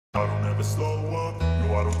I don't ever slow up,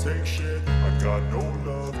 no I don't take shit. I got no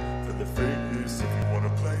love for the fakeness. If you wanna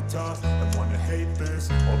play tough and wanna hate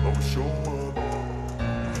this, I'll always show up.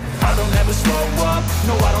 I don't ever slow up,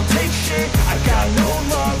 no I don't take shit. I got no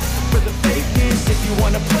love for the fakeness. If you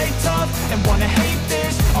wanna play tough and wanna hate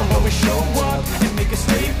this, I'll always show up and make a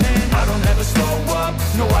statement. I don't ever slow up,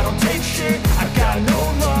 no I don't take shit. I got no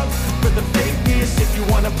love for the fakeness. If you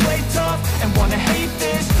wanna play tough and wanna hate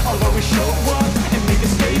this, I'll always show up and make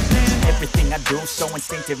a statement. Everything I do, so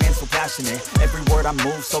instinctive and so passionate. Every word I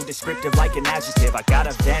move, so descriptive like an adjective. I got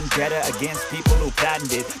a vendetta against people who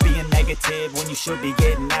patented being negative when you should be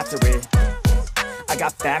getting after it. I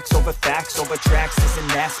got facts over tracks, this and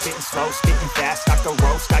that. Spitting slow, spitting fast, I could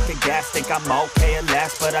roast, I could gas. Think I'm okay at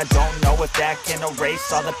last, but I don't know if that can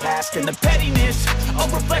erase all the past. And the pettiness, a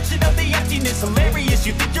reflection of the emptiness. Hilarious,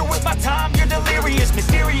 you think you're worth my time, you're delirious.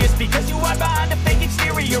 Mysterious, because you hide behind a fake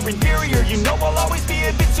exterior. Inferior, you know I'll always be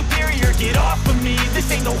a bit superior. Get off of me, this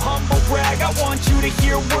ain't no humble brag. I want you to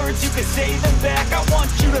hear words, you can say them back. I want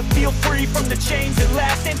you to feel free from the chains at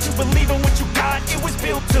last, and to believe in what you got, it was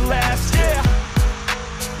built to last, yeah.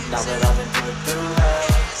 Now that I've been put through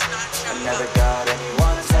hell, I never got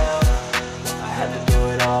anyone's help. I had to do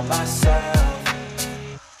it all myself.